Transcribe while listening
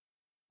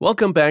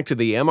Welcome back to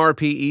the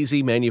MRP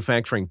Easy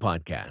Manufacturing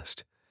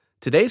Podcast.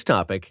 Today's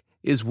topic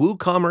is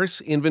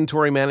WooCommerce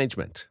Inventory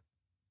Management.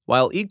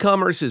 While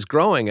e-commerce is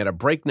growing at a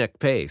breakneck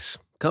pace,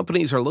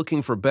 companies are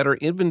looking for better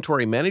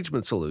inventory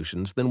management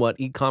solutions than what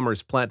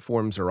e-commerce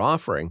platforms are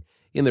offering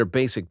in their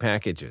basic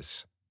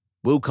packages.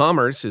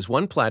 WooCommerce is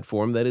one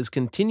platform that is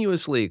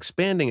continuously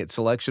expanding its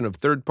selection of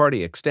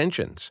third-party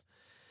extensions.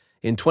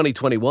 In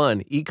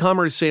 2021,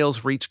 e-commerce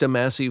sales reached a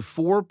massive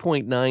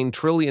 $4.9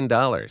 trillion,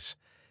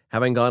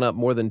 having gone up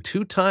more than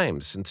 2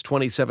 times since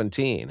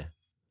 2017.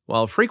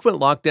 While frequent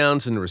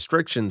lockdowns and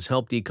restrictions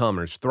helped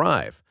e-commerce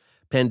thrive,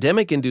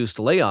 pandemic-induced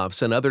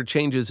layoffs and other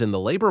changes in the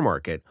labor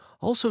market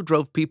also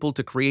drove people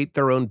to create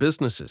their own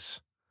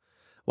businesses.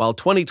 While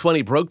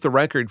 2020 broke the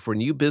record for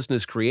new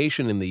business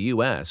creation in the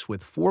U.S.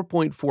 with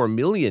 4.4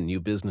 million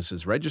new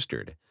businesses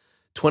registered,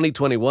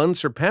 2021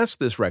 surpassed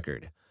this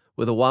record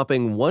with a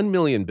whopping 1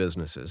 million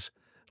businesses,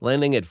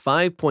 landing at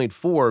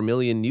 5.4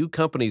 million new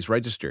companies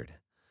registered.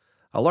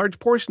 A large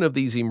portion of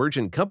these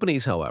emergent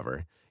companies,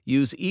 however,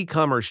 use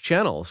e-commerce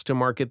channels to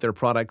market their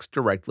products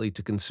directly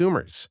to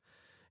consumers.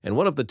 And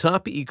one of the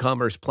top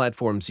e-commerce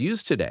platforms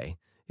used today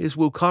is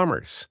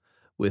WooCommerce,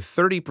 with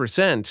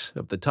 30%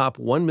 of the top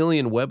 1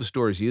 million web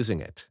stores using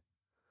it.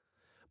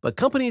 But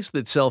companies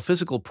that sell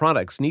physical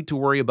products need to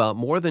worry about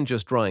more than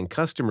just drawing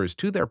customers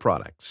to their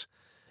products.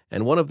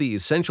 And one of the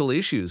essential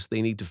issues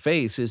they need to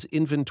face is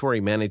inventory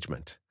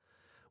management.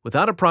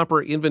 Without a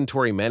proper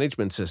inventory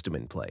management system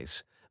in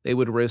place, they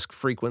would risk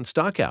frequent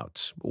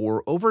stockouts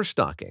or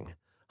overstocking,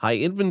 high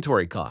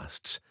inventory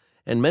costs,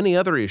 and many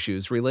other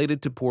issues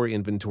related to poor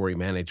inventory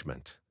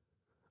management.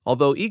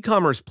 Although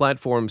e-commerce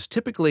platforms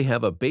typically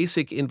have a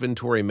basic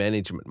inventory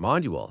management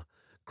module,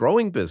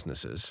 growing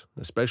businesses,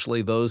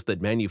 especially those that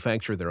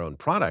manufacture their own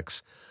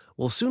products,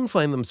 will soon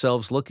find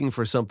themselves looking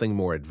for something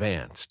more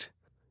advanced.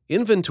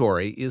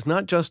 Inventory is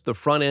not just the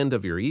front end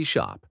of your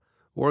e-shop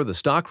or the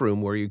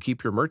stockroom where you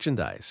keep your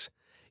merchandise.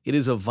 It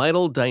is a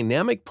vital,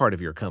 dynamic part of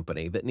your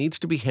company that needs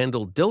to be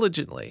handled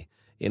diligently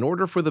in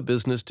order for the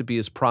business to be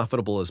as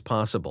profitable as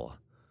possible.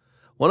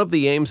 One of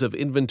the aims of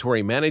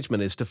inventory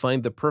management is to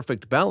find the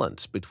perfect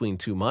balance between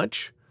too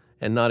much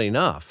and not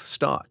enough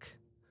stock.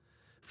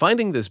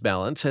 Finding this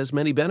balance has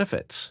many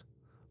benefits.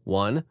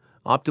 1.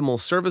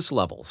 Optimal service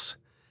levels.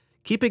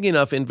 Keeping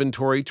enough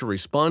inventory to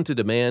respond to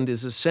demand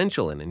is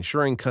essential in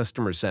ensuring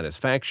customer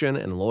satisfaction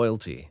and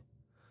loyalty.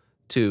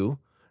 2.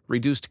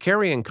 Reduced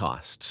carrying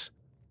costs.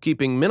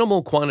 Keeping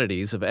minimal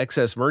quantities of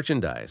excess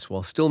merchandise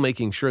while still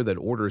making sure that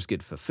orders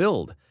get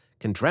fulfilled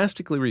can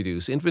drastically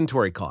reduce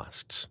inventory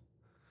costs.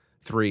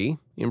 3.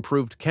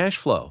 Improved cash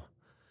flow.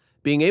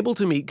 Being able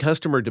to meet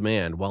customer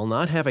demand while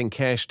not having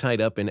cash tied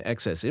up in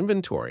excess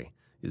inventory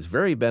is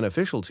very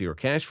beneficial to your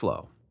cash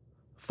flow.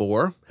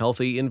 4.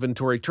 Healthy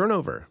inventory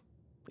turnover.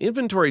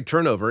 Inventory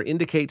turnover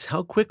indicates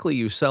how quickly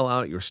you sell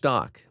out your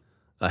stock.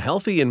 A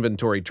healthy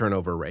inventory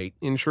turnover rate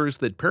ensures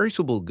that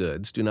perishable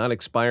goods do not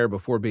expire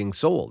before being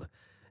sold,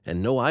 and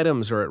no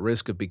items are at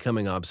risk of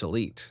becoming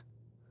obsolete.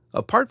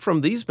 Apart from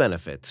these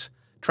benefits,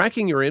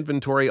 tracking your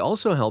inventory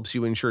also helps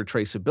you ensure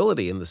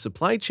traceability in the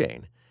supply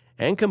chain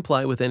and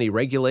comply with any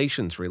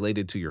regulations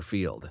related to your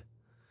field.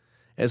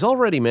 As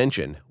already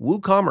mentioned,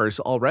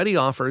 WooCommerce already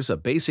offers a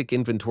basic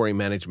inventory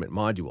management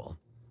module.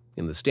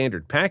 In the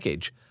standard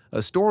package,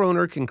 a store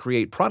owner can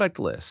create product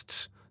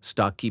lists,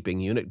 stock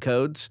keeping unit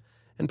codes,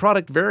 and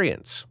product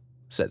variants,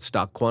 set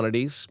stock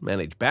quantities,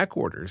 manage back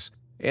orders,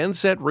 and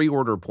set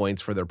reorder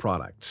points for their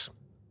products.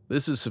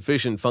 This is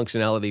sufficient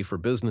functionality for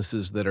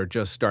businesses that are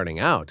just starting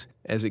out,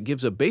 as it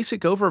gives a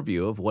basic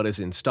overview of what is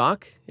in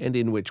stock and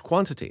in which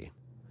quantity.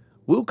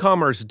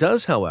 WooCommerce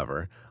does,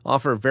 however,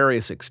 offer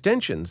various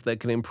extensions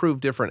that can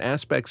improve different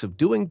aspects of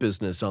doing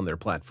business on their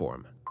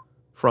platform.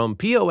 From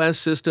POS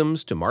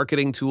systems to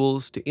marketing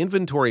tools to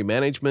inventory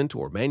management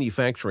or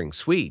manufacturing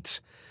suites,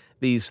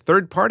 these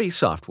third-party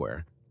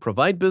software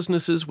provide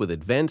businesses with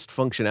advanced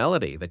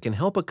functionality that can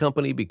help a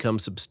company become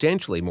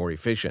substantially more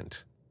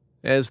efficient.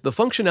 As the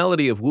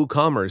functionality of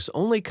WooCommerce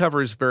only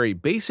covers very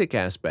basic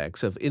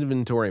aspects of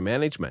inventory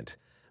management,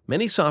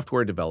 many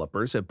software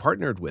developers have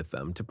partnered with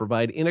them to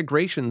provide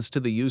integrations to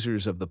the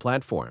users of the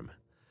platform.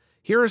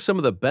 Here are some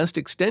of the best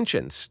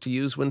extensions to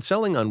use when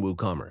selling on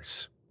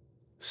WooCommerce.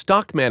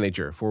 Stock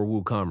Manager for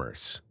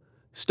WooCommerce.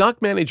 Stock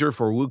Manager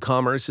for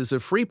WooCommerce is a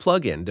free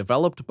plugin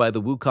developed by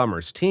the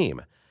WooCommerce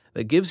team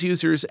that gives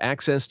users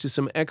access to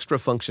some extra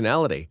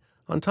functionality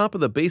on top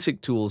of the basic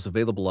tools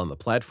available on the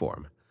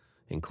platform,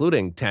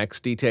 including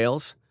tax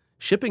details,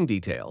 shipping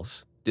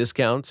details,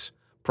 discounts,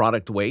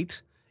 product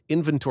weight,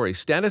 inventory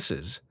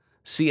statuses,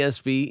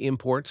 CSV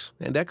import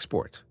and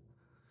export.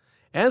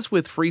 As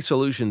with free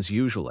solutions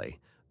usually,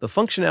 the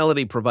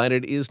functionality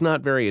provided is not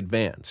very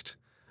advanced.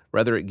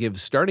 Rather, it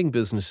gives starting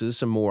businesses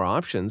some more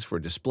options for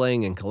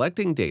displaying and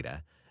collecting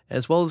data,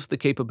 as well as the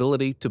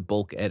capability to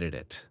bulk edit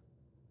it.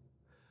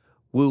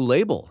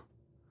 WooLabel.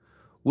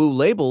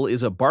 WooLabel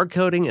is a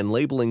barcoding and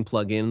labeling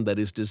plugin that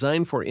is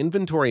designed for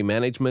inventory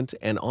management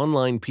and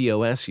online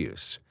POS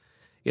use.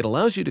 It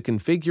allows you to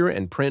configure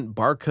and print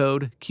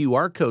barcode,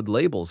 QR code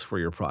labels for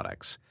your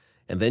products,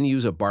 and then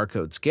use a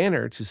barcode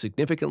scanner to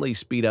significantly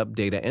speed up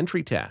data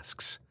entry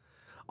tasks.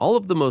 All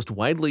of the most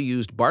widely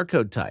used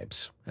barcode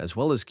types, as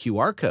well as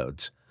QR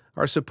codes,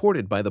 are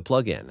supported by the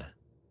plugin.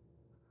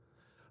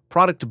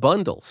 Product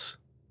bundles.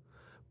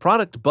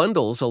 Product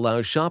bundles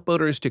allow shop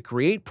owners to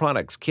create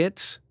products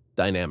kits,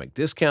 dynamic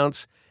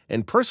discounts,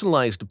 and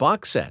personalized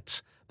box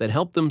sets that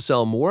help them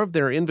sell more of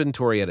their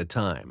inventory at a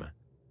time.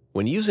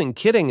 When using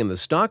kitting in the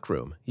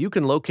stockroom, you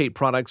can locate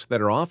products that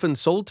are often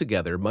sold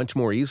together much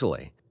more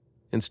easily.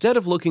 Instead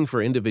of looking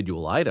for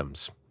individual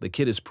items, the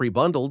kit is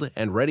pre-bundled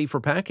and ready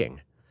for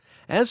packing.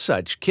 As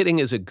such,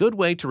 kitting is a good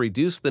way to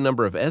reduce the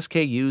number of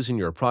SKUs in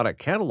your product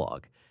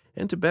catalog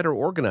and to better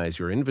organize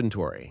your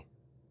inventory.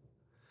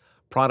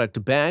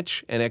 Product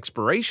batch and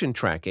expiration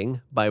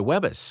tracking by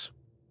Webis.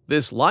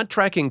 This lot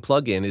tracking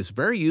plugin is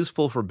very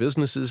useful for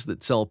businesses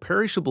that sell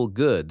perishable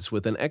goods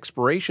with an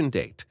expiration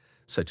date,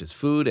 such as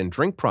food and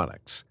drink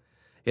products.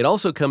 It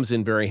also comes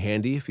in very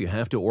handy if you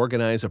have to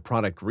organize a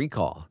product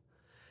recall.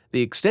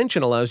 The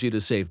extension allows you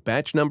to save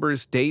batch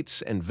numbers,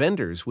 dates, and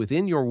vendors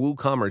within your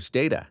WooCommerce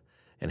data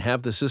and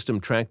have the system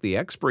track the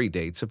expiry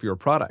dates of your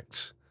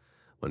products.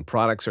 When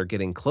products are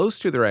getting close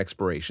to their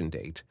expiration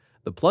date,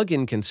 the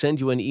plugin can send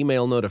you an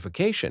email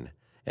notification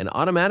and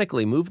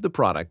automatically move the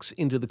products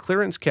into the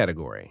clearance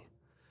category.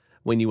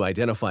 When you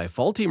identify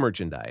faulty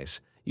merchandise,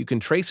 you can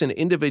trace an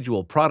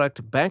individual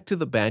product back to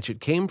the batch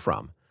it came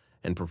from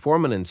and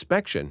perform an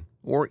inspection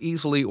or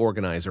easily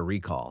organize a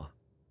recall.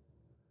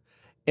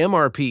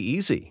 MRP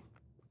Easy.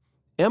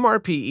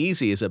 MRP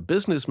Easy is a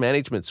business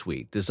management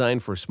suite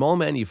designed for small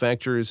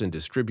manufacturers and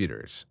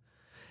distributors.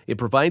 It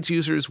provides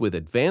users with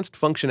advanced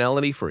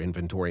functionality for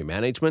inventory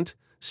management,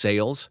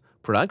 sales,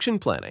 production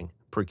planning,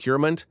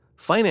 procurement,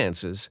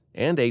 finances,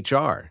 and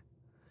HR.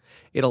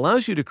 It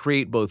allows you to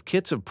create both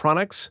kits of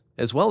products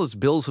as well as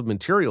bills of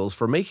materials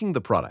for making the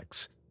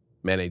products,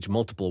 manage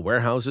multiple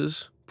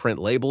warehouses, print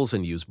labels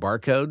and use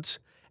barcodes,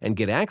 and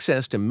get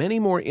access to many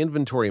more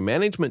inventory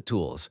management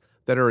tools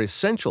that are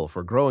essential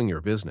for growing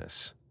your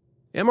business.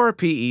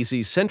 MRP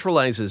Easy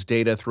centralizes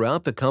data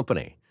throughout the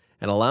company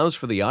and allows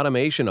for the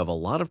automation of a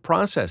lot of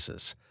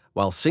processes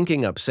while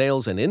syncing up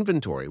sales and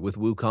inventory with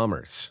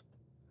WooCommerce.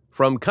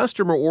 From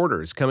customer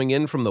orders coming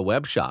in from the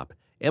web shop,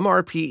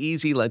 MRP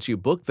Easy lets you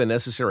book the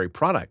necessary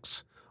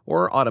products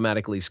or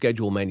automatically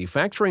schedule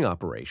manufacturing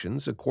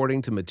operations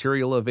according to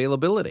material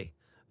availability,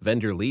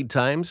 vendor lead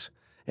times,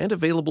 and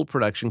available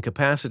production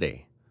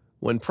capacity.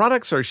 When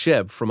products are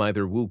shipped from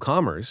either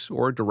WooCommerce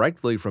or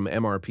directly from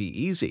MRP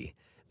Easy,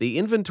 the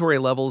inventory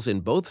levels in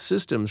both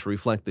systems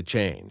reflect the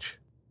change.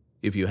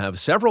 If you have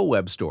several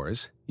web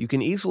stores, you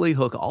can easily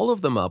hook all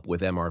of them up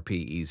with MRP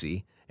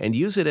Easy and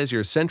use it as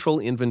your central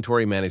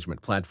inventory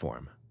management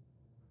platform.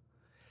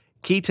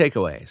 Key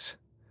takeaways.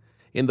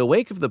 In the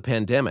wake of the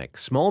pandemic,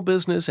 small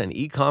business and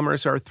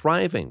e-commerce are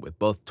thriving, with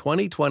both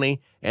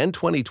 2020 and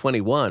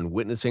 2021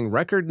 witnessing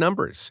record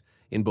numbers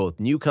in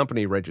both new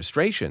company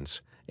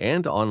registrations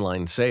and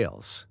online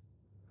sales.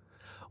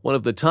 One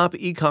of the top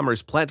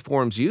e-commerce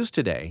platforms used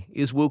today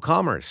is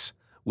WooCommerce,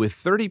 with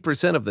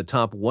 30% of the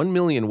top 1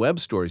 million web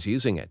stores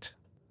using it.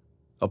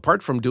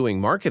 Apart from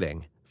doing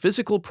marketing,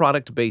 physical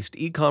product-based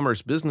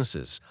e-commerce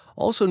businesses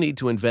also need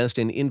to invest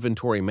in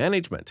inventory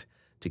management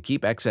to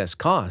keep excess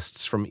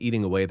costs from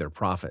eating away their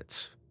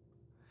profits.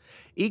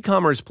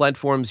 E-commerce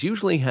platforms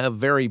usually have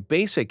very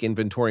basic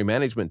inventory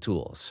management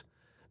tools.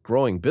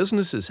 Growing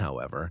businesses,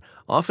 however,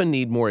 often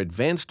need more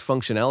advanced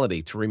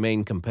functionality to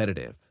remain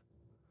competitive.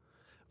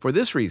 For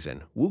this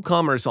reason,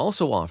 WooCommerce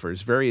also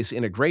offers various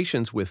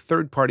integrations with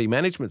third-party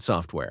management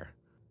software.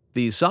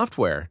 These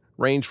software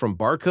range from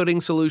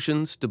barcoding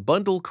solutions to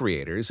bundle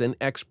creators and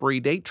expiry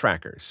date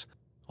trackers,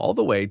 all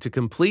the way to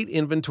complete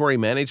inventory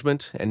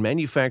management and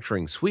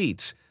manufacturing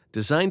suites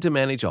designed to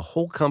manage a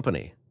whole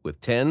company with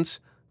tens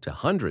to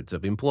hundreds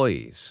of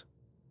employees.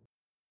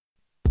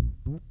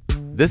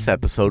 This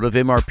episode of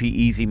MRP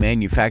Easy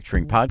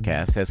Manufacturing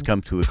Podcast has come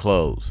to a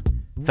close.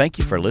 Thank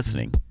you for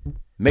listening.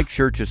 Make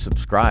sure to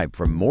subscribe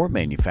for more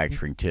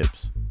manufacturing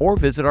tips or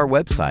visit our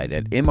website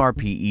at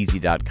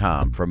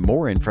mrpeasy.com for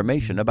more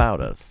information about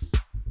us.